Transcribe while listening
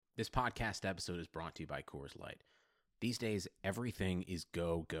This podcast episode is brought to you by Coors Light. These days, everything is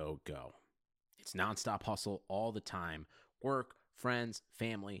go, go, go. It's nonstop hustle all the time. Work, friends,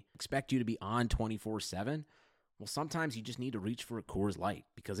 family expect you to be on 24/7. Well, sometimes you just need to reach for a Coors Light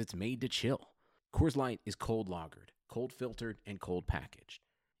because it's made to chill. Coors Light is cold lagered, cold filtered, and cold packaged.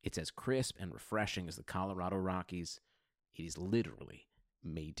 It's as crisp and refreshing as the Colorado Rockies. It is literally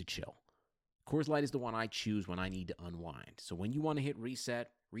made to chill. Coors Light is the one I choose when I need to unwind. So when you want to hit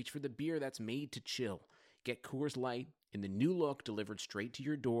reset, reach for the beer that's made to chill. Get Coors Light in the new look delivered straight to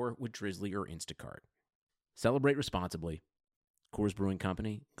your door with Drizzly or Instacart. Celebrate responsibly. Coors Brewing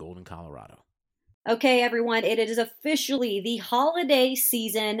Company, Golden, Colorado. Okay, everyone, it is officially the holiday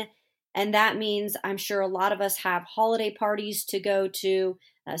season, and that means I'm sure a lot of us have holiday parties to go to.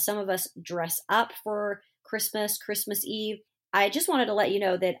 Some of us dress up for Christmas Eve. I just wanted to let you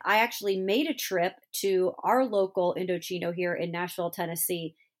know that I actually made a trip to our local Indochino here in Nashville,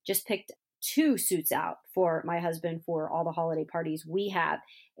 Tennessee. Just picked 2 suits out for my husband for all the holiday parties we have,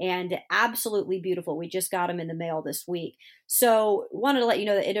 and absolutely beautiful. We just got them in the mail this week. So wanted to let you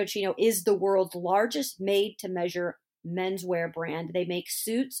know that Indochino is the world's largest made-to-measure menswear brand. They make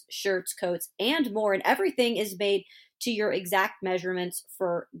suits, shirts, coats, and more, and everything is made to your exact measurements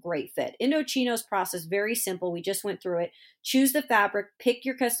for great fit. Indochino's process very simple. We just went through it. Choose the fabric, pick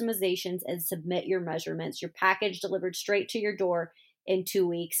your customizations, and submit your measurements. Your package delivered straight to your door in 2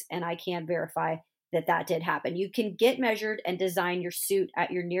 weeks, and I can verify that did happen. You can get measured and design your suit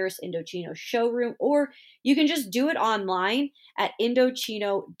at your nearest Indochino showroom, or you can just do it online at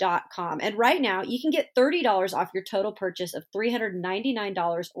Indochino.com. And right now, you can get $30 off your total purchase of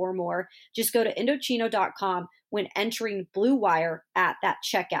 $399 or more. Just go to Indochino.com when entering Blue Wire at that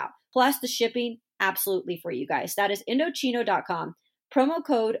checkout. Plus, the shipping, absolutely free, you guys. That is Indochino.com, promo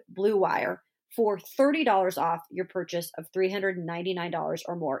code Blue Wire for $30 off your purchase of $399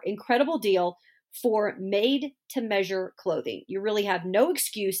 or more. Incredible deal for made-to-measure clothing. You really have no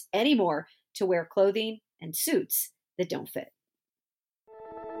excuse anymore to wear clothing and suits that don't fit.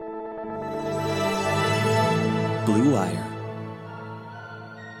 Blue Wire.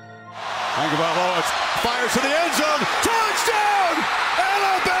 Tagovailoa fires to the end zone. Touchdown!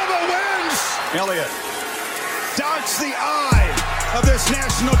 Alabama wins! Elliott dodged the eye of this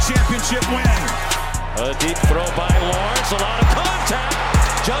national championship win. A deep throw by Lawrence. A lot of contact.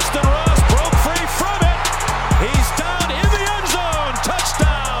 Justin Ross broke free from it. He's down in the end zone.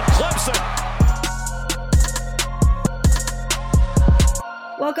 Touchdown, Clemson.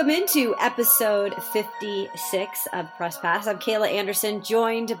 Welcome into episode 56 of Press Pass. I'm Kayla Anderson,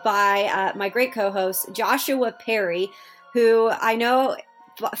 joined by my great co-host, Joshua Perry, who I know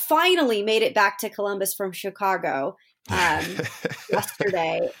finally made it back to Columbus from Chicago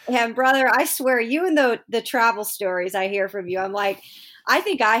yesterday. And brother, I swear, you and the travel stories I hear from you, I'm like, I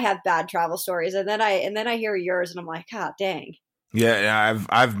think I have bad travel stories, and then I hear yours, and I'm like, God dang. Yeah,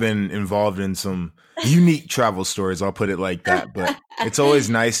 I've been involved in some unique travel stories. I'll put it like that. But it's always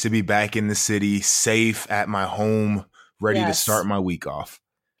nice to be back in the city, safe at my home, ready to start my week off.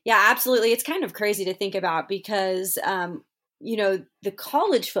 Yeah, absolutely. It's kind of crazy to think about because, the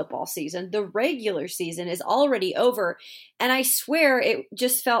college football season, the regular season is already over. And I swear it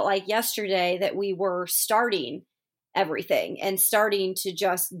just felt like yesterday that we were starting everything and starting to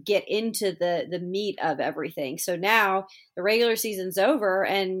just get into the meat of everything. So now the regular season's over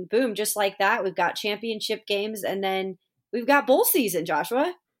and boom, just like that, we've got championship games and then we've got bowl season,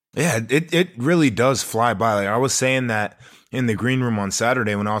 Joshua. Yeah, it really does fly by. Like I was saying that in the green room on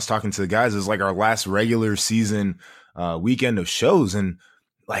Saturday when I was talking to the guys, it was like our last regular season weekend of shows. And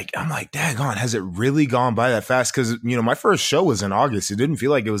I'm like, daggone, has it really gone by that fast? Because, my first show was in August. It didn't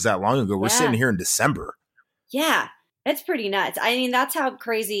feel like it was that long ago. We're sitting here in December. Yeah. That's pretty nuts. I mean, that's how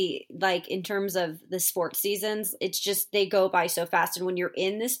crazy, in terms of the sports seasons, it's just, they go by so fast. And when you're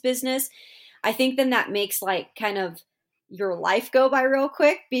in this business, I think then that makes kind of your life go by real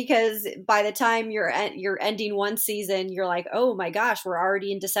quick, because by the time you're ending one season, you're like, oh my gosh, we're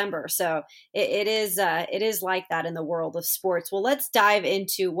already in December. So it is like that in the world of sports. Well, let's dive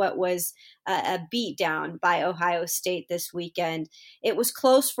into what was a beatdown by Ohio State this weekend. It was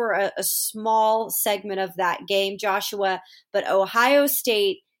close for a small segment of that game, Joshua, but Ohio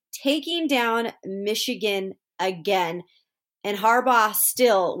State taking down Michigan again. And Harbaugh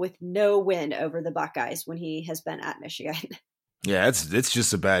still with no win over the Buckeyes when he has been at Michigan. Yeah, it's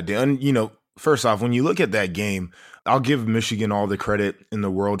just a bad day. And, first off, when you look at that game, I'll give Michigan all the credit in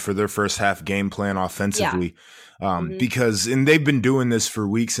the world for their first half game plan offensively. Because they've been doing this for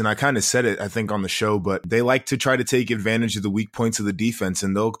weeks, and I kind of said it, I think, on the show, but they like to try to take advantage of the weak points of the defense,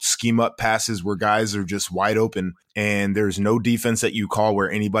 and they'll scheme up passes where guys are just wide open, and there's no defense that you call where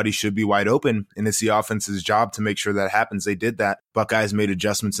anybody should be wide open, and it's the offense's job to make sure that happens. They did that. Buckeyes made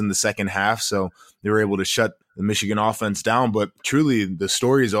adjustments in the second half, so they were able to shut the Michigan offense down. But truly, the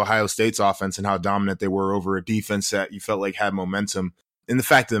story is Ohio State's offense and how dominant they were over a defense that you felt like had momentum. And the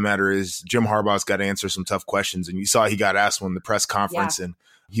fact of the matter is Jim Harbaugh's got to answer some tough questions. And you saw he got asked one in the press conference, and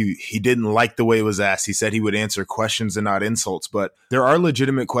he didn't like the way it was asked. He said he would answer questions and not insults. But there are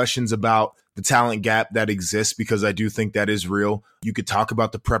legitimate questions about the talent gap that exists, because I do think that is real. You could talk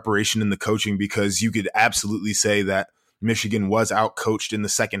about the preparation and the coaching, because you could absolutely say that Michigan was outcoached in the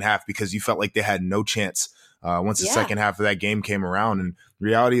second half because you felt like they had no chance once the second half of that game came around. And the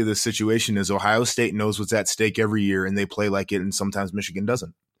reality of the situation is Ohio State knows what's at stake every year, and they play like it, and sometimes Michigan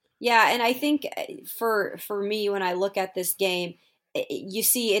doesn't. Yeah, and I think for me, when I look at this game, you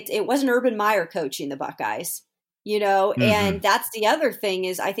see it wasn't Urban Meyer coaching the Buckeyes, and that's the other thing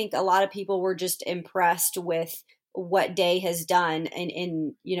is I think a lot of people were just impressed with what Day has done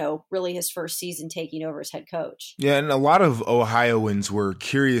in really his first season taking over as head coach. Yeah, and a lot of Ohioans were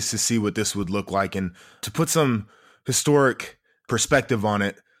curious to see what this would look like. And to put some historic perspective on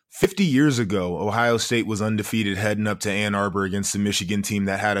it, 50 years ago, Ohio State was undefeated heading up to Ann Arbor against the Michigan team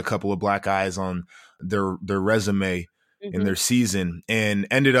that had a couple of black eyes on their resume in their season, and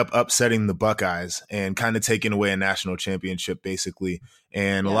ended up upsetting the Buckeyes and kind of taking away a national championship, basically.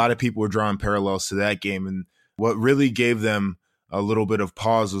 And a lot of people were drawing parallels to that game. And what really gave them a little bit of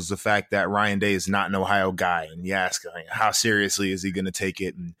pause was the fact that Ryan Day is not an Ohio guy. And you ask, how seriously is he going to take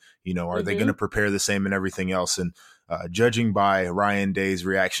it? And, are they going to prepare the same and everything else? And judging by Ryan Day's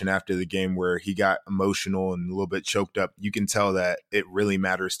reaction after the game, where he got emotional and a little bit choked up, you can tell that it really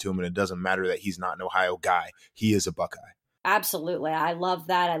matters to him. And it doesn't matter that he's not an Ohio guy. He is a Buckeye. Absolutely. I love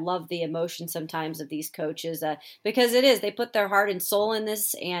that. I love the emotion sometimes of these coaches because they put their heart and soul in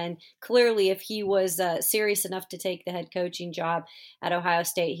this. And clearly, if he was serious enough to take the head coaching job at Ohio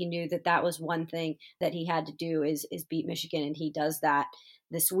State, he knew that was one thing that he had to do is beat Michigan. And he does that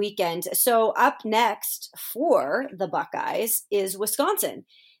this weekend. So up next for the Buckeyes is Wisconsin.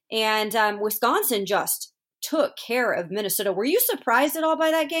 And Wisconsin just took care of Minnesota. Were you surprised at all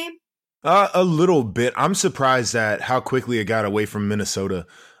by that game? A little bit. I'm surprised at how quickly it got away from Minnesota.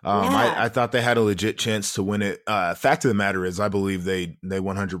 I thought they had a legit chance to win it. Fact of the matter is, I believe they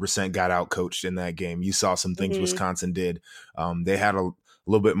 100% got out coached in that game. You saw some things Wisconsin did. They had a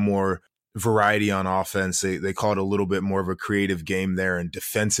little bit more variety on offense. They called a little bit more of a creative game there. And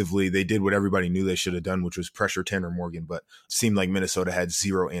defensively, they did what everybody knew they should have done, which was pressure Tanner Morgan. But it seemed like Minnesota had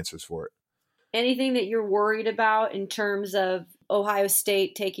zero answers for it. Anything that you're worried about in terms of Ohio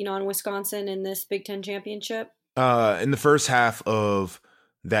State taking on Wisconsin in this Big Ten championship? In the first half of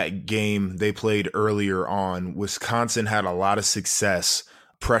that game they played earlier on, Wisconsin had a lot of success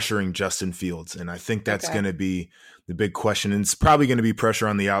pressuring Justin Fields. And I think that's going to be the big question. And it's probably going to be pressure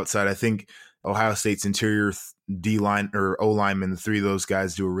on the outside. I think Ohio State's interior D-line or O-linemen, the three of those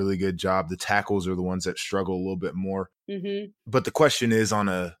guys do a really good job. The tackles are the ones that struggle a little bit more. But the question is on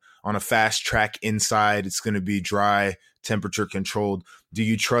a fast track inside, it's going to be dry, temperature controlled. Do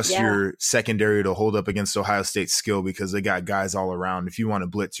you trust your secondary to hold up against Ohio State's skill, because they got guys all around? If you want to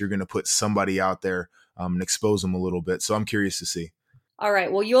blitz, you're going to put somebody out there and expose them a little bit. So I'm curious to see. All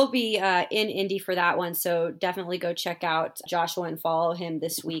right. Well, you'll be in Indy for that one. So definitely go check out Joshua and follow him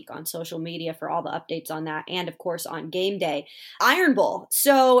this week on social media for all the updates on that. And of course on game day. Iron Bowl.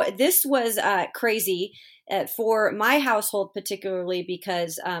 So this was crazy for my household, particularly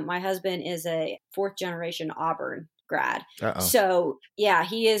because my husband is a fourth generation Auburn grad. So yeah,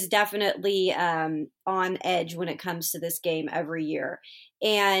 he is definitely on edge when it comes to this game every year.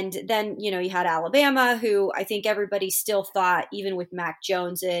 And then, you had Alabama, who I think everybody still thought, even with Mac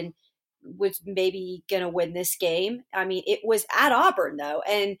Jones in, was maybe going to win this game. I mean, it was at Auburn, though.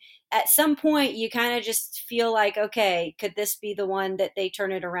 And at some point, you kind of just feel like, okay, could this be the one that they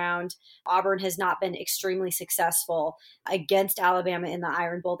turn it around? Auburn has not been extremely successful against Alabama in the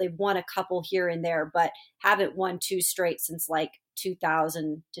Iron Bowl. They've won a couple here and there, but haven't won two straight since like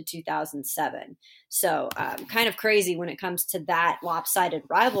 2000 to 2007. So kind of crazy when it comes to that lopsided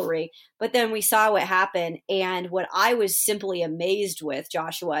rivalry. But then we saw what happened. And what I was simply amazed with,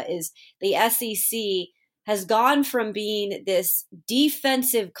 Joshua, is the SEC has gone from being this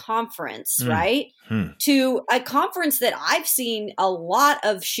defensive conference, right, to a conference that I've seen a lot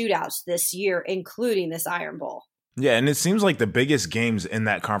of shootouts this year, including this Iron Bowl. Yeah, and it seems like the biggest games in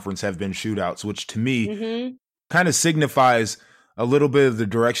that conference have been shootouts, which to me kind of signifies a little bit of the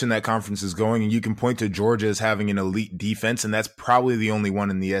direction that conference is going. And you can point to Georgia as having an elite defense, and that's probably the only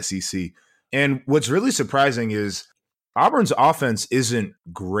one in the SEC. And what's really surprising is Auburn's offense isn't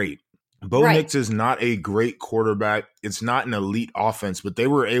great. Bo Nix is not a great quarterback. It's not an elite offense, but they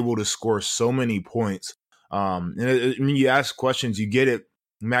were able to score so many points. You ask questions, you get it.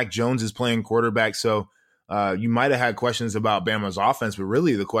 Mac Jones is playing quarterback, so you might have had questions about Bama's offense, but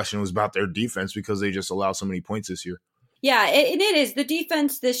really the question was about their defense because they just allowed so many points this year. Yeah, it is. The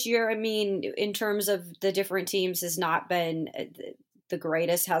defense this year, I mean, in terms of the different teams, has not been the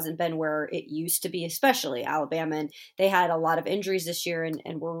greatest, hasn't been where it used to be, especially Alabama. And they had a lot of injuries this year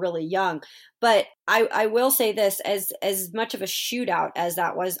and were really young. But I will say this, as much of a shootout as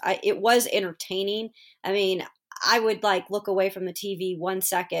that was, it was entertaining. I mean, I would look away from the TV 1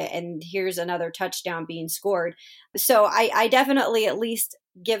 second and here's another touchdown being scored. So I definitely at least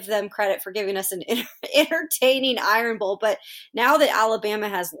give them credit for giving us an entertaining Iron Bowl. But now that Alabama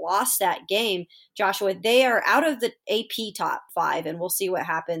has lost that game, Joshua, they are out of the AP top 5, and we'll see what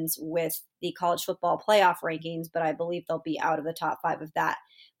happens with the college football playoff rankings, but I believe they'll be out of the top 5 of that.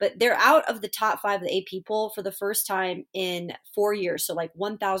 But they're out of the top 5 of the AP poll for the first time in 4 years, so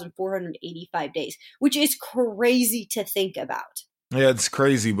 1,485 days, which is crazy to think about. Yeah, it's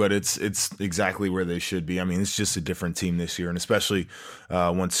crazy, but it's exactly where they should be. I mean, it's just a different team this year, and especially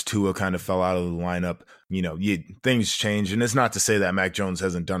once Tua kind of fell out of the lineup, things change. And it's not to say that Mac Jones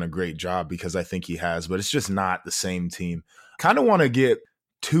hasn't done a great job, because I think he has, but it's just not the same team. Kind of want to get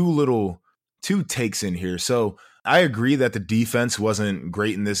two takes in here. So I agree that the defense wasn't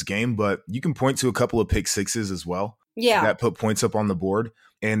great in this game, but you can point to a couple of pick sixes as well. Yeah, that put points up on the board,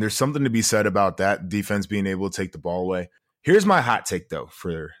 and there's something to be said about that defense being able to take the ball away. Here's my hot take, though,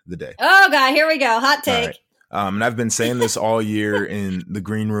 for the day. Oh, God, here we go. Hot take. Right. And I've been saying this all year in the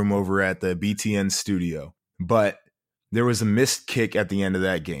green room over at the BTN studio, but there was a missed kick at the end of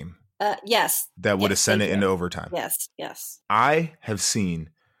that game. Yes. That would have sent it into overtime. Yes. I have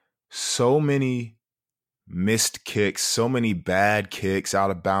seen so many missed kicks, so many bad kicks out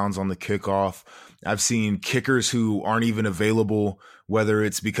of bounds on the kickoff. I've seen kickers who aren't even available, whether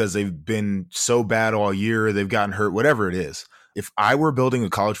it's because they've been so bad all year, they've gotten hurt, whatever it is. If I were building a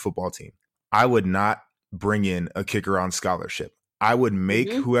college football team, I would not bring in a kicker on scholarship. I would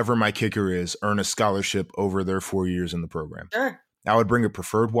make whoever my kicker is earn a scholarship over their 4 years in the program. Sure. I would bring a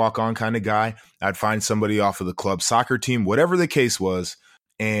preferred walk-on kind of guy. I'd find somebody off of the club soccer team, whatever the case was,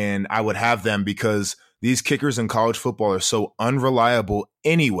 and I would have them, because these kickers in college football are so unreliable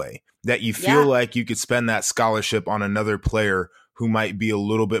anyway that you feel like you could spend that scholarship on another player who might be a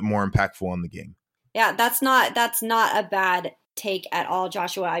little bit more impactful in the game. Yeah, that's not a bad take at all,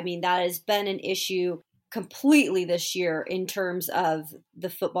 Joshua. I mean, that has been an issue completely this year in terms of the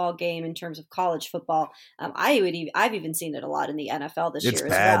football game, in terms of college football. I've even seen it a lot in the NFL this year as well.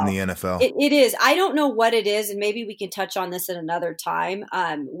 It's bad in the NFL. It is. I don't know what it is, and maybe we can touch on this at another time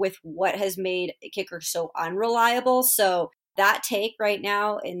with what has made kickers so unreliable. So that take right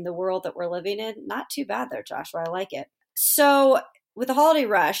now in the world that we're living in, not too bad there, Joshua. I like it. So with the holiday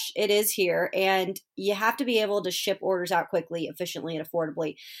rush, it is here, and you have to be able to ship orders out quickly, efficiently, and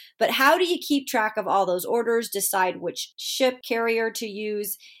affordably. But how do you keep track of all those orders, decide which ship carrier to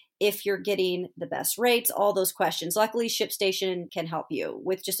use, if you're getting the best rates, all those questions? Luckily, ShipStation can help you.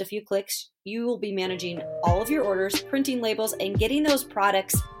 With just a few clicks, you will be managing all of your orders, printing labels, and getting those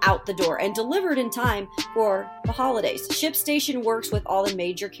products out the door and delivered in time for the holidays. ShipStation works with all the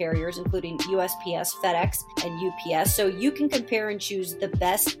major carriers, including USPS, FedEx, and UPS, so you can compare and choose the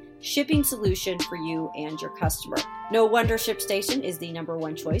best shipping solution for you and your customer. No wonder ShipStation is the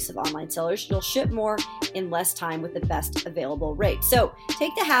 #1 choice of online sellers. You'll ship more in less time with the best available rate. So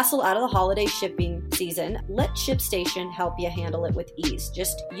take the hassle out of the holiday shipping season. Let ShipStation help you handle it with ease.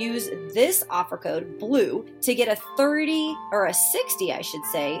 Just use this offer code BLUE to get a 60, I should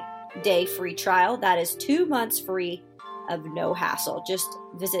say, day free trial. That is 2 months free of no hassle. Just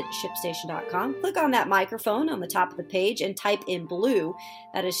visit ShipStation.com, click on that microphone on the top of the page, and type in BLUE.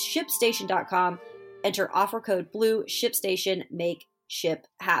 That is ShipStation.com. Enter offer code BLUE. ShipStation, make ship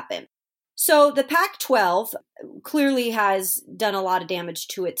happen. So the Pac-12 clearly has done a lot of damage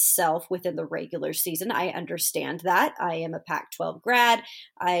to itself within the regular season. I understand that. I am a Pac-12 grad.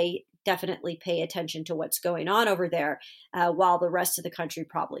 I definitely pay attention to what's going on over there, while the rest of the country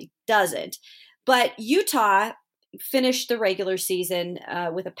probably doesn't. But Utah finished the regular season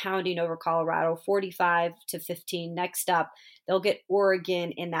with a pounding over Colorado, 45-15. Next up, they'll get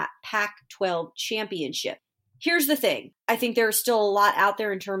Oregon in that Pac-12 championship. Here's the thing. I think there's still a lot out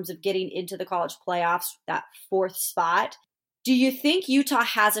there in terms of getting into the college playoffs, that 4th spot. Do you think Utah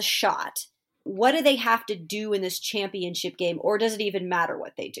has a shot What do they have to do in this championship game, or does it even matter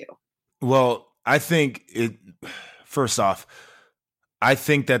what they do? Well, I think first off, I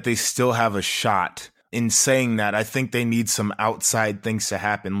think that they still have a shot. In saying that, I think they need some outside things to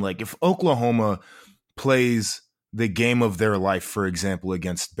happen. Like if Oklahoma plays the game of their life, for example,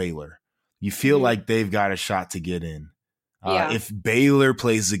 against Baylor, you feel like they've got a shot to get in. If Baylor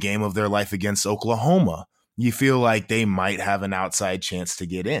plays the game of their life against Oklahoma, you feel like they might have an outside chance to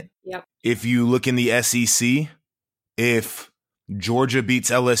get in. Yep. If you look in the SEC, if Georgia beats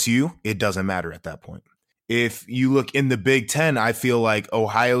LSU, it doesn't matter at that point. If you look in the Big Ten, I feel like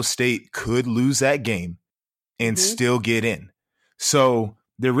Ohio State could lose that game and still get in. So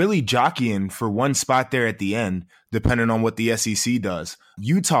they're really jockeying for one spot there at the end, depending on what the SEC does.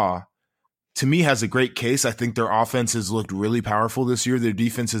 Utah, to me, has a great case. I think their offense has looked really powerful this year. Their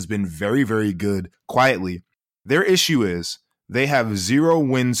defense has been very, very good quietly. Their issue is they have 0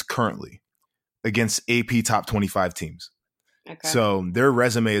 wins currently against AP top 25 teams. Okay. So their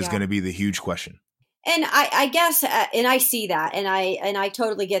resume is going to be the huge question. And I guess, and I see that, and I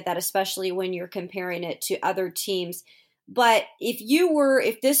totally get that, especially when you're comparing it to other teams. But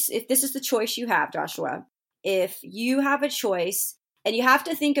if this is the choice you have, Joshua, if you have a choice, and you have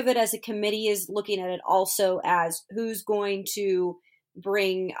to think of it as a committee is looking at it also as who's going to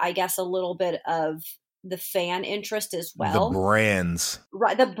bring, I guess, a little bit of the fan interest as well. The brands.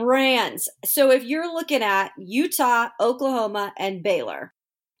 Right, the brands. So if you're looking at Utah, Oklahoma, and Baylor,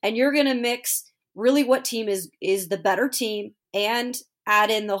 and you're going to mix really what team is the better team and add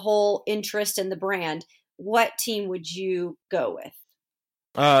in the whole interest in the brand, what team would you go with?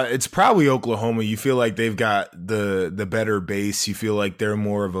 It's probably Oklahoma. You feel like they've got the better base. You feel like they're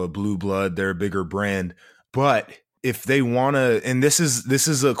more of a blue blood. They're a bigger brand. But if they want to, and this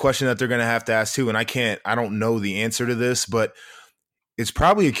is a question that they're going to have to ask too, and I don't know the answer to this, but it's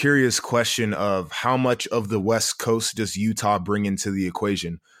probably a curious question of how much of the West Coast does Utah bring into the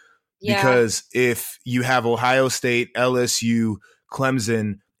equation? Yeah. Because if you have Ohio State, LSU,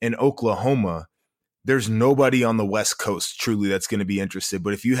 Clemson, and Oklahoma, there's nobody on the West Coast truly that's going to be interested.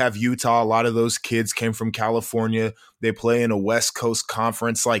 But if you have Utah, a lot of those kids came from California. They play in a West Coast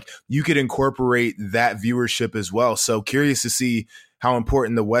conference. Like, you could incorporate that viewership as well. So curious to see how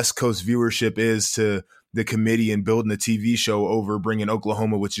important the West Coast viewership is to the committee and building a TV show over bringing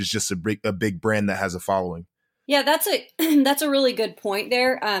Oklahoma, which is just a big brand that has a following. Yeah, that's a really good point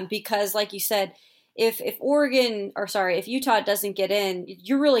there, because like you said, if Utah doesn't get in,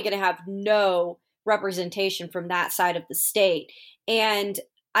 you're really going to have no representation from that side of the state. And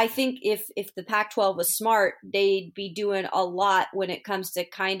I think if the Pac-12 was smart, they'd be doing a lot when it comes to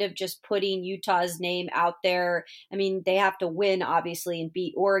kind of just putting Utah's name out there. I mean, they have to win, obviously, and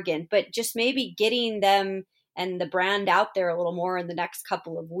beat Oregon, but just maybe getting them and the brand out there a little more in the next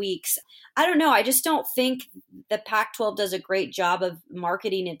couple of weeks. I don't know. I just don't think the Pac-12 does a great job of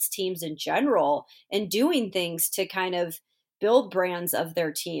marketing its teams in general and doing things to kind of build brands of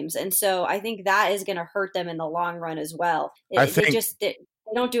their teams. And so I think that is going to hurt them in the long run as well. They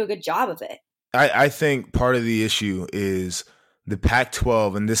don't do a good job of it. I think part of the issue is the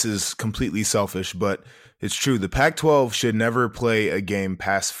Pac-12, and this is completely selfish, but it's true. The Pac-12 should never play a game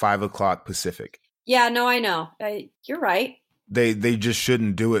past 5:00 Pacific. Yeah, no, I know. You're right. They just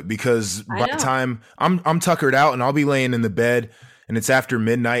shouldn't do it, because by the time I'm tuckered out and I'll be laying in the bed and it's after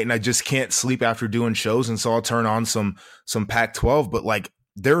midnight and I just can't sleep after doing shows, and so I'll turn on some Pac-12. But like,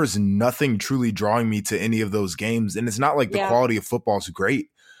 there is nothing truly drawing me to any of those games, and it's not like the quality of football is great.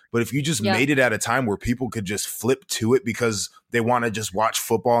 But if you just made it at a time where people could just flip to it because they want to just watch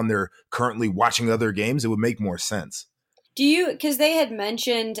football and they're currently watching other games, it would make more sense. Because they had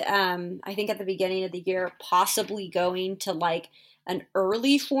mentioned, I think at the beginning of the year, possibly going to like an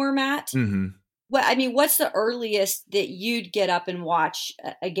early format. Mm-hmm. What's the earliest that you'd get up and watch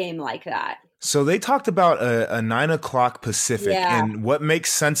a game like that? So they talked about a 9:00 Pacific, and what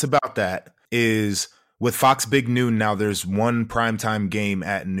makes sense about that is with Fox Big Noon now, there's one primetime game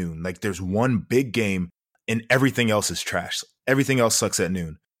at noon. Like, there's one big game, and everything else is trash. Everything else sucks at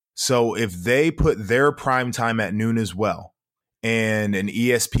noon. So if they put their prime time at noon as well, and an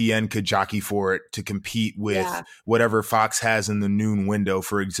ESPN could jockey for it to compete with whatever Fox has in the noon window,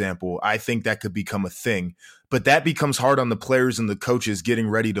 for example, I think that could become a thing. But that becomes hard on the players and the coaches getting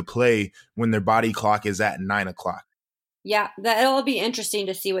ready to play when their body clock is at 9:00. Yeah, that'll be interesting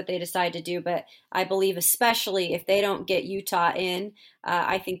to see what they decide to do. But I believe, especially if they don't get Utah in,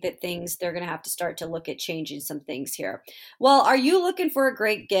 I think that they're going to have to start to look at changing some things here. Well, are you looking for a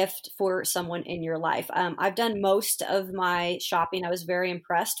great gift for someone in your life? I've done most of my shopping. I was very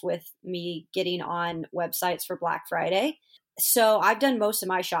impressed with me getting on websites for Black Friday. So I've done most of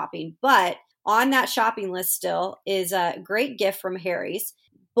my shopping, but on that shopping list still is a great gift from Harry's.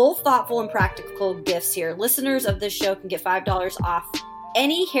 Both thoughtful and practical gifts here. Listeners of this show can get $5 off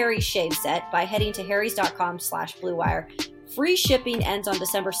any Harry's shave set by heading to harrys.com/bluewire. Free shipping ends on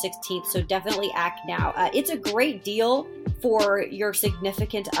December 16th, so definitely act now. It's a great deal for your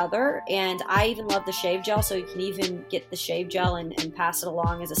significant other, and I even love the shave gel, so you can even get the shave gel and pass it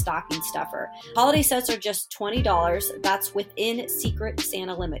along as a stocking stuffer. Holiday sets are just $20. That's within Secret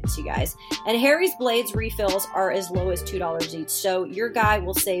Santa limits, you guys. And Harry's Blades refills are as low as $2 each, so your guy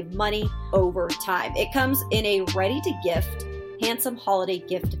will save money over time. It comes in a ready-to-gift, handsome holiday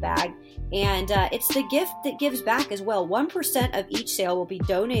gift bag. And it's the gift that gives back as well. 1% of each sale will be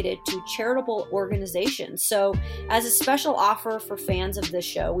donated to charitable organizations. So as a special offer for fans of this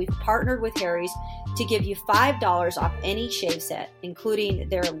show, we've partnered with Harry's to give you $5 off any shave set, including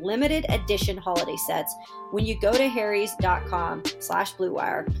their limited edition holiday sets, when you go to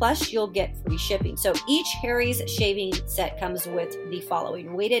harrys.com/bluewire. Plus, you'll get free shipping. So each Harry's shaving set comes with the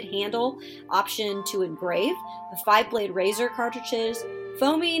following: weighted handle, option to engrave, 5-blade razor cartridges,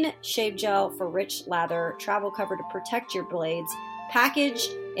 foaming shave gel for rich lather, travel cover to protect your blades,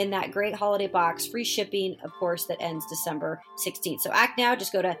 packaged in that great holiday box, free shipping, of course, that ends December 16th. So act now.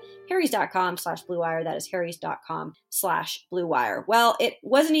 Just go to harrys.com/bluewire. That is harrys.com/bluewire. Well, it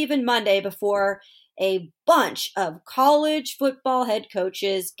wasn't even Monday before a bunch of college football head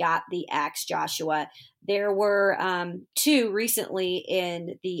coaches got the axe, Joshua. There were 2 recently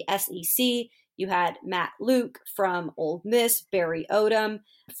in the SEC. You had Matt Luke from Ole Miss, Barry Odom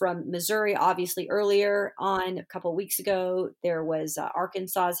from Missouri, obviously earlier on a couple of weeks ago. There was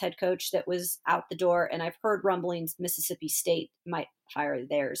Arkansas's head coach that was out the door, and I've heard rumblings Mississippi State might hire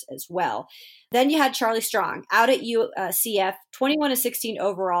theirs as well. Then you had Charlie Strong out at UCF, 21-16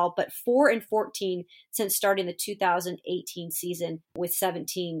 overall, but 4-14 since starting the 2018 season with 7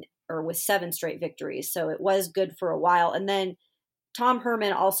 straight victories. So it was good for a while. And then Tom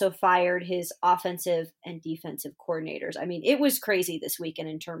Herman also fired his offensive and defensive coordinators. I mean, it was crazy this weekend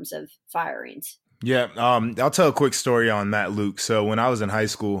in terms of firings. Yeah, I'll tell a quick story on Matt Luke. So when I was in high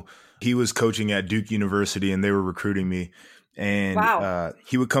school, he was coaching at Duke University, and they were recruiting me. And Wow.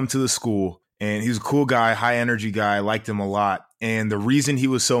 He would come to the school, and he was a cool guy, high energy guy. I liked him a lot. And the reason he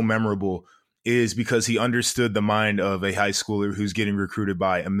was so memorable is because he understood the mind of a high schooler who's getting recruited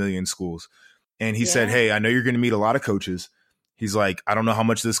by a million schools. And he said, "Hey, I know you're going to meet a lot of coaches." He's like, "I don't know how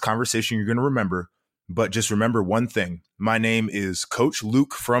much of this conversation you're going to remember, but just remember one thing. My name is Coach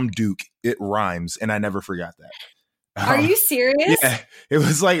Luke from Duke. It rhymes." And I never forgot that. Are you serious? Yeah, it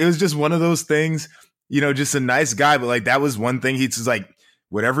was just one of those things, just a nice guy. But like, that was one thing. He's just like,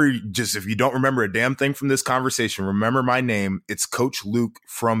 if you don't remember a damn thing from this conversation, remember my name. It's Coach Luke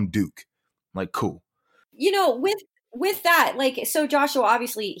from Duke. Like, cool. With that, like, so Joshua,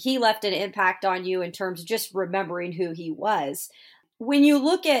 obviously he left an impact on you in terms of just remembering who he was. When you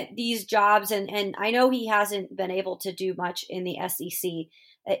look at these jobs, and I know he hasn't been able to do much in the SEC,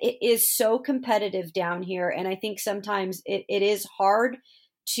 it is so competitive down here. And I think sometimes it is hard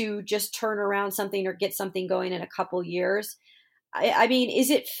to just turn around something or get something going in a couple years. I mean, is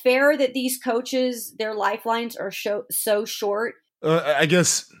it fair that these coaches, their lifelines are so short? I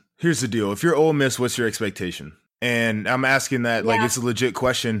guess here's the deal. If you're Ole Miss, what's your expectation? And I'm asking that like it's a legit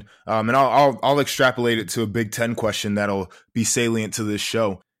question, and I'll extrapolate it to a Big Ten question that'll be salient to this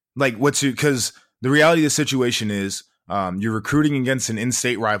show. Like, because the reality of the situation is you're recruiting against an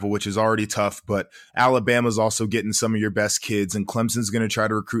in-state rival, which is already tough, but Alabama's also getting some of your best kids, and Clemson's going to try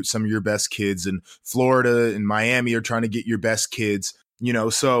to recruit some of your best kids, and Florida and Miami are trying to get your best kids.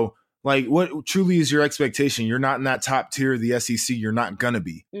 So like, what truly is your expectation? You're not in that top tier of the SEC. You're not going to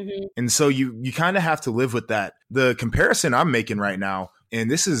be. Mm-hmm. And so you kind of have to live with that. The comparison I'm making right now, and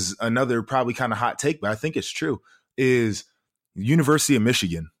this is another probably kind of hot take, but I think it's true, is University of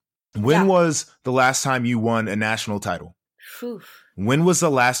Michigan. When was the last time you won a national title? Whew. When was the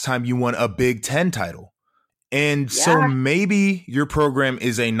last time you won a Big Ten title? And so maybe your program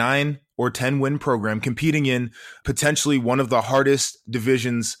is a 9 or 10 win program competing in potentially one of the hardest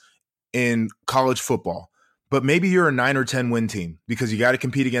divisions in college football, but maybe you're a 9 or 10 win team because you got to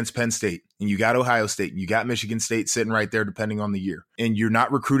compete against Penn State, and you got Ohio State, and you got Michigan State sitting right there depending on the year. And you're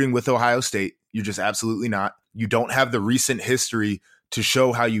not recruiting with Ohio State. You're just absolutely not. You don't have the recent history to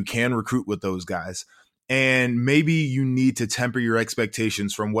show how you can recruit with those guys. And maybe you need to temper your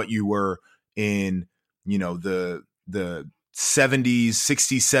expectations from what you were in, the 70s,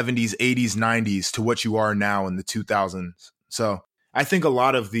 60s, 70s, 80s, 90s to what you are now in the 2000s. So I think a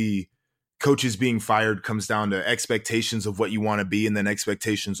lot of the coaches being fired comes down to expectations of what you want to be, and then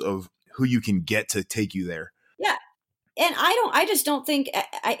expectations of who you can get to take you there. Yeah. And I just don't think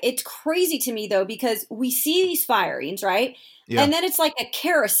it's crazy to me though, because we see these firings, right? Yeah. And then it's like a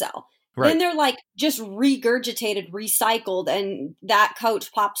carousel. Right. Then they're like just regurgitated, recycled, and that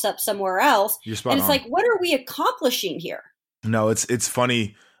coach pops up somewhere else. You're spot and it's on. like, what are we accomplishing here? No, it's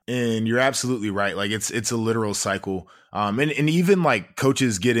funny, and you're absolutely right. Like it's a literal cycle. And even like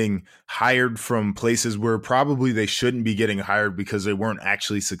coaches getting hired from places where probably they shouldn't be getting hired because they weren't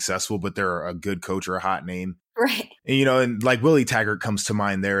actually successful, but they're a good coach or a hot name. Right. And, and like Willie Taggart comes to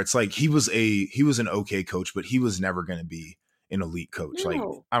mind there. It's like he was an okay coach, but he was never going to be an elite coach. No. Like,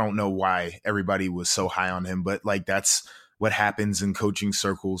 I don't know why everybody was so high on him, but like that's what happens in coaching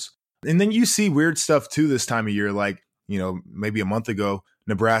circles. And then you see weird stuff too this time of year. Like, maybe a month ago,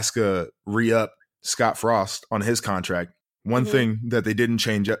 Nebraska re-upped Scott Frost on his contract. One thing that they didn't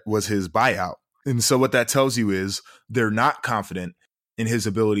change was his buyout. And so what that tells you is they're not confident in his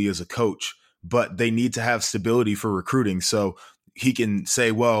ability as a coach, but they need to have stability for recruiting. So he can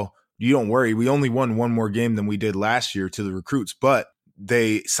say, well, you don't worry. We only won one more game than we did last year to the recruits, but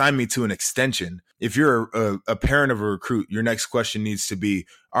they signed me to an extension. If you're a parent of a recruit, your next question needs to be,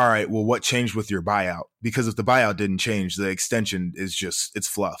 all right, well, what changed with your buyout? Because if the buyout didn't change, the extension is it's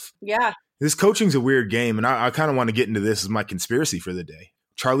fluff. Yeah. This coaching's a weird game, and I kind of want to get into this as my conspiracy for the day.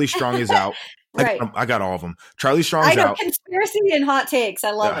 Charlie Strong is out. Right. I got all of them. Charlie Strong's out. Conspiracy and hot takes.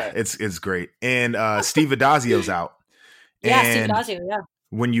 I love it. It's great. And Steve Adazio's out. Yeah, and Steve Adazio, yeah.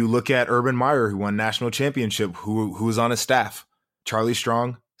 When you look at Urban Meyer, who won national championship, who was on his staff, Charlie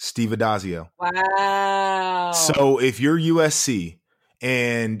Strong, Steve Adazio. Wow. So if you're USC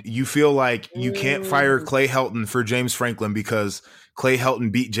and you feel like you can't fire Clay Helton for James Franklin because Clay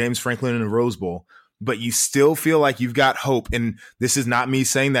Helton beat James Franklin in the Rose Bowl, but you still feel like you've got hope. And this is not me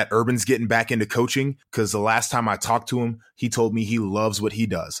saying that Urban's getting back into coaching, because the last time I talked to him, he told me he loves what he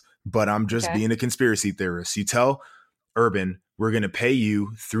does. But I'm just being a conspiracy theorist. You tell Urban, we're going to pay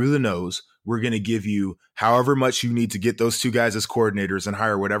you through the nose. We're going to give you however much you need to get those two guys as coordinators and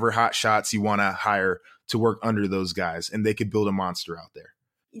hire whatever hot shots you want to hire to work under those guys. And they could build a monster out there.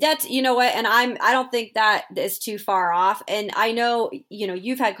 That's, you know what, and I don't think that is too far off. And I know,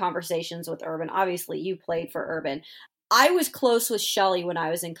 you've had conversations with Urban. Obviously, you played for Urban. I was close with Shelly when I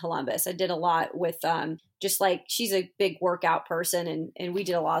was in Columbus. I did a lot with, just like, she's a big workout person, and we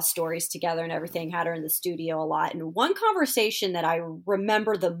did a lot of stories together and everything, had her in the studio a lot. And one conversation that I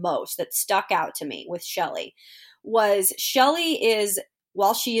remember the most that stuck out to me with Shelly was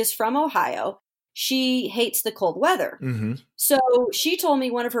while she is from Ohio, she hates the cold weather. Mm-hmm. So she told me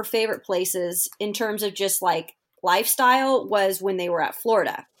one of her favorite places in terms of just like lifestyle was when they were at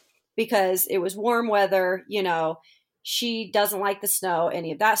Florida, because it was warm weather, she doesn't like the snow,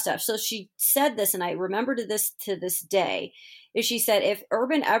 any of that stuff. So she said this, and I remember to this day, is she said, if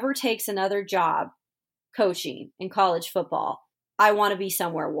Urban ever takes another job coaching in college football, I want to be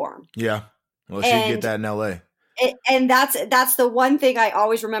somewhere warm. Yeah. Well, she'd get that in LA. And that's the one thing I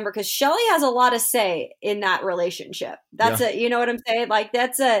always remember, because Shelly has a lot to say in that relationship. You know what I'm saying? Like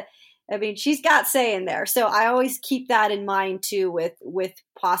she's got say in there. So I always keep that in mind too, with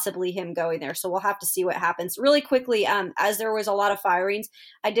possibly him going there. So we'll have to see what happens. Really quickly, as there was a lot of firings,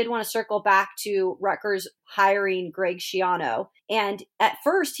 I did want to circle back to Rutgers hiring Greg Schiano. And at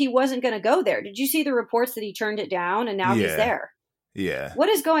first he wasn't going to go there. Did you see the reports that he turned it down and now he's there? Yeah. What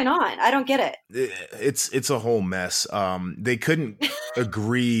is going on? I don't get it. It's a whole mess. They couldn't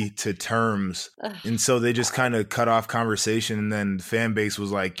agree to terms. And so they just kind of cut off conversation. And then the fan base was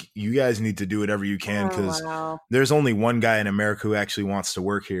like, you guys need to do whatever you can, because there's only one guy in America who actually wants to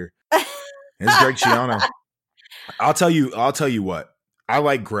work here. It's Greg Schiano. I'll tell you what. I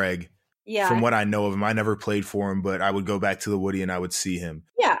like Greg. Yeah. From what I know of him, I never played for him, but I would go back to the Woody and I would see him.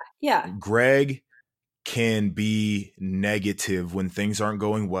 Yeah. Yeah. Greg can be negative when things aren't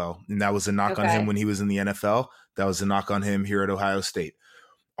going well. And that was a knock on him when he was in the NFL. That was a knock on him here at Ohio State.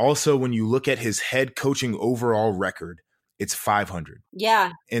 Also, when you look at his head coaching overall record, it's 500.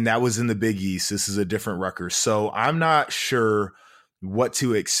 Yeah. And that was in the Big East. This is a different Rutgers. So I'm not sure what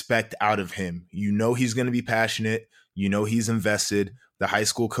to expect out of him. He's going to be passionate. He's invested. The high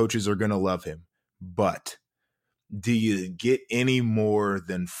school coaches are going to love him. But do you get any more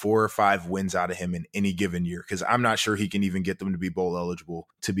than 4 or 5 wins out of him in any given year? Because I'm not sure he can even get them to be bowl eligible,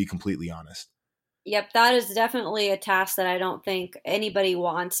 to be completely honest. Yep, that is definitely a task that I don't think anybody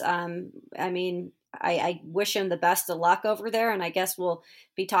wants. I wish him the best of luck over there, and I guess we'll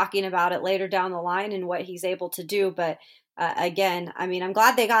be talking about it later down the line and what he's able to do. But again, I'm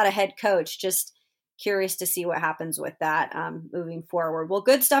glad they got a head coach. Just curious to see what happens with that moving forward. Well,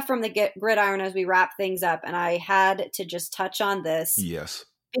 good stuff from the Gridiron as we wrap things up. And I had to just touch on this. Yes.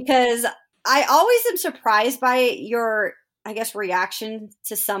 Because I always am surprised by your, I guess, reaction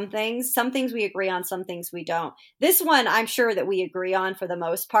to some things. Some things we agree on, some things we don't. This one, I'm sure that we agree on for the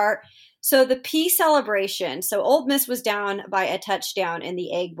most part. So the P celebration. So Ole Miss was down by a touchdown in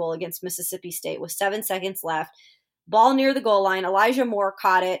the Egg Bowl against Mississippi State with 7 seconds left. Ball near the goal line. Elijah Moore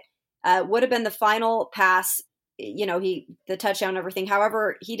caught it. Would have been the final pass, the touchdown and everything.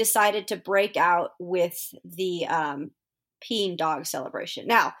 However, he decided to break out with the peeing dog celebration.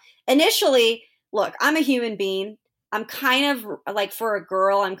 Now, initially, look, I'm a human being. I'm kind of like, for a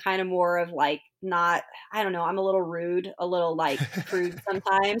girl, I'm kind of more of like, not, I don't know, I'm a little rude, a little like crude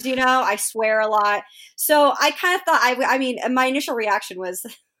sometimes, I swear a lot. So I kind of thought, I mean, my initial reaction was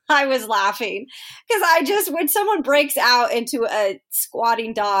I was laughing because when someone breaks out into a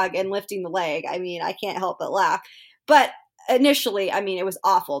squatting dog and lifting the leg, I mean, I can't help but laugh. But initially, I mean, it was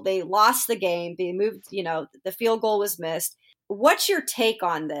awful. They lost the game. They moved, the field goal was missed. What's your take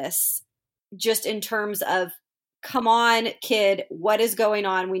on this? Just in terms of, come on, kid, what is going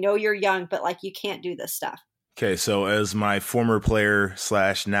on? We know you're young, but like, you can't do this stuff. Okay, so as my former player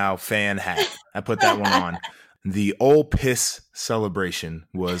 / now fan hat, I put that one on. The Ole Piss celebration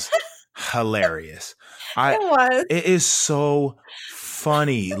was hilarious. It was. It is so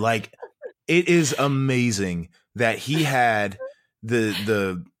funny. Like, it is amazing that he had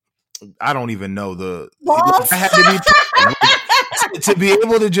the I don't even know balls. I had to be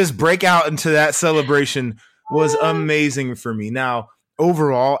able to just break out into that celebration was amazing for me. Now,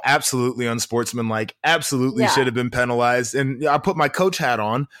 overall, absolutely unsportsmanlike, absolutely should have been penalized. And I put my coach hat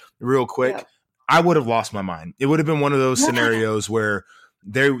on real quick. Yeah. I would have lost my mind. It would have been one of those scenarios where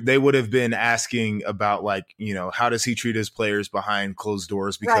they would have been asking about, like, how does he treat his players behind closed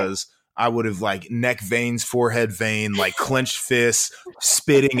doors? Because I would have, like, neck veins, forehead vein, like clenched fists,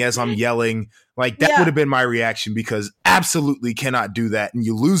 spitting as I'm yelling. Like, that would have been my reaction, because absolutely cannot do that. And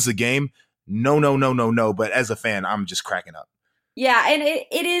you lose the game. No. But as a fan, I'm just cracking up. Yeah, and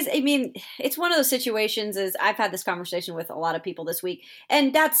it is, I mean, it's one of those situations, is I've had this conversation with a lot of people this week,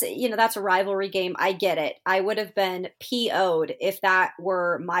 and that's a rivalry game. I get it. I would have been PO'd if that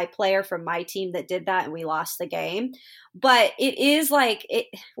were my player from my team that did that and we lost the game. But it is like,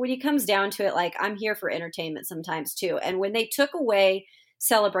 when it comes down to it, like, I'm here for entertainment sometimes too. And when they took away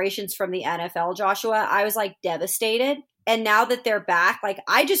celebrations from the NFL, Joshua, I was like devastated. And now that they're back, like,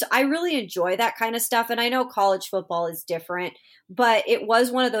 I really enjoy that kind of stuff. And I know college football is different, but it was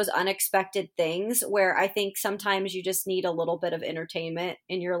one of those unexpected things where I think sometimes you just need a little bit of entertainment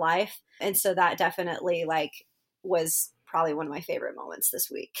in your life. And so that definitely, like, was probably one of my favorite moments this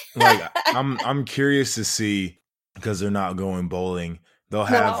week. Like, I'm curious to see, because they're not going bowling. They'll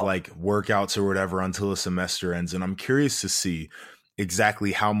have like workouts or whatever until the semester ends. And I'm curious to see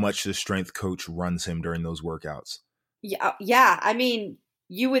exactly how much the strength coach runs him during those workouts. Yeah. I mean,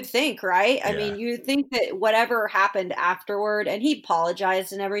 you would think, right? I mean, you think that whatever happened afterward, and he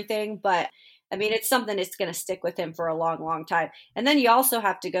apologized and everything, but I mean, it's something that's going to stick with him for a long, long time. And then you also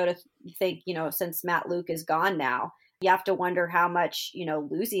have to go to think, since Matt Luke is gone now, you have to wonder how much,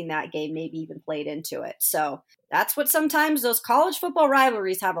 losing that game maybe even played into it. So that's what sometimes those college football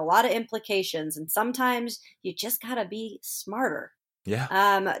rivalries have, a lot of implications. And sometimes you just got to be smarter.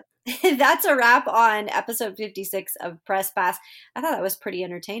 Yeah. That's a wrap on episode 56 of Press Pass. I thought that was pretty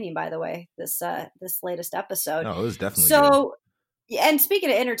entertaining, by the way, this latest episode. No, it was definitely so good. And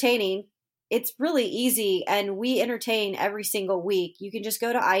speaking of entertaining, it's really easy, and we entertain every single week. You can just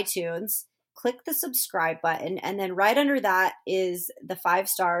go to iTunes, click the subscribe button, and then right under that is the 5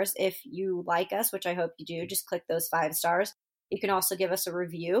 stars. If you like us, which I hope you do, just click those 5 stars. You can also give us a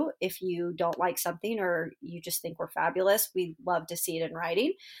review if you don't like something or you just think we're fabulous. We'd love to see it in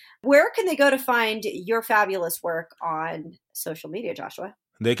writing. Where can they go to find your fabulous work on social media, Joshua?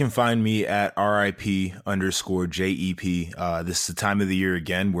 They can find me at RIP_JEP. This is the time of the year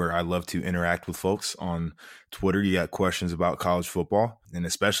again where I love to interact with folks on Twitter. You got questions about college football, and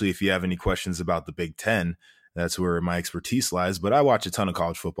especially if you have any questions about the Big Ten, that's where my expertise lies. But I watch a ton of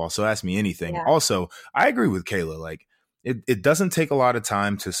college football, so ask me anything. Yeah. Also, I agree with Kayla. Like, it doesn't take a lot of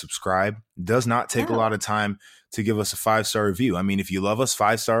time to subscribe. It does not take a lot of time to give us a 5-star review. I mean, if you love us,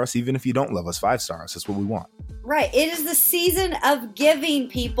 5 stars. Even if you don't love us, 5 stars. That's what we want. Right. It is the season of giving,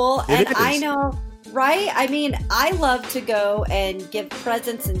 people. And I know, right? I mean, I love to go and give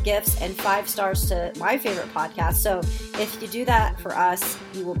presents and gifts and 5 stars to my favorite podcast. So if you do that for us,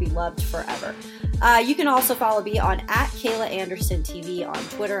 you will be loved forever. You can also follow me on @KaylaAndersonTV on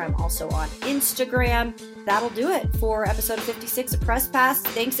Twitter. I'm also on Instagram. That'll do it for episode 56 of Press Pass.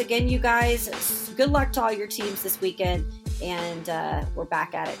 Thanks again, you guys. Good luck to all your teams this weekend, and we're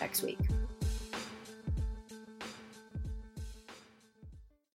back at it next week.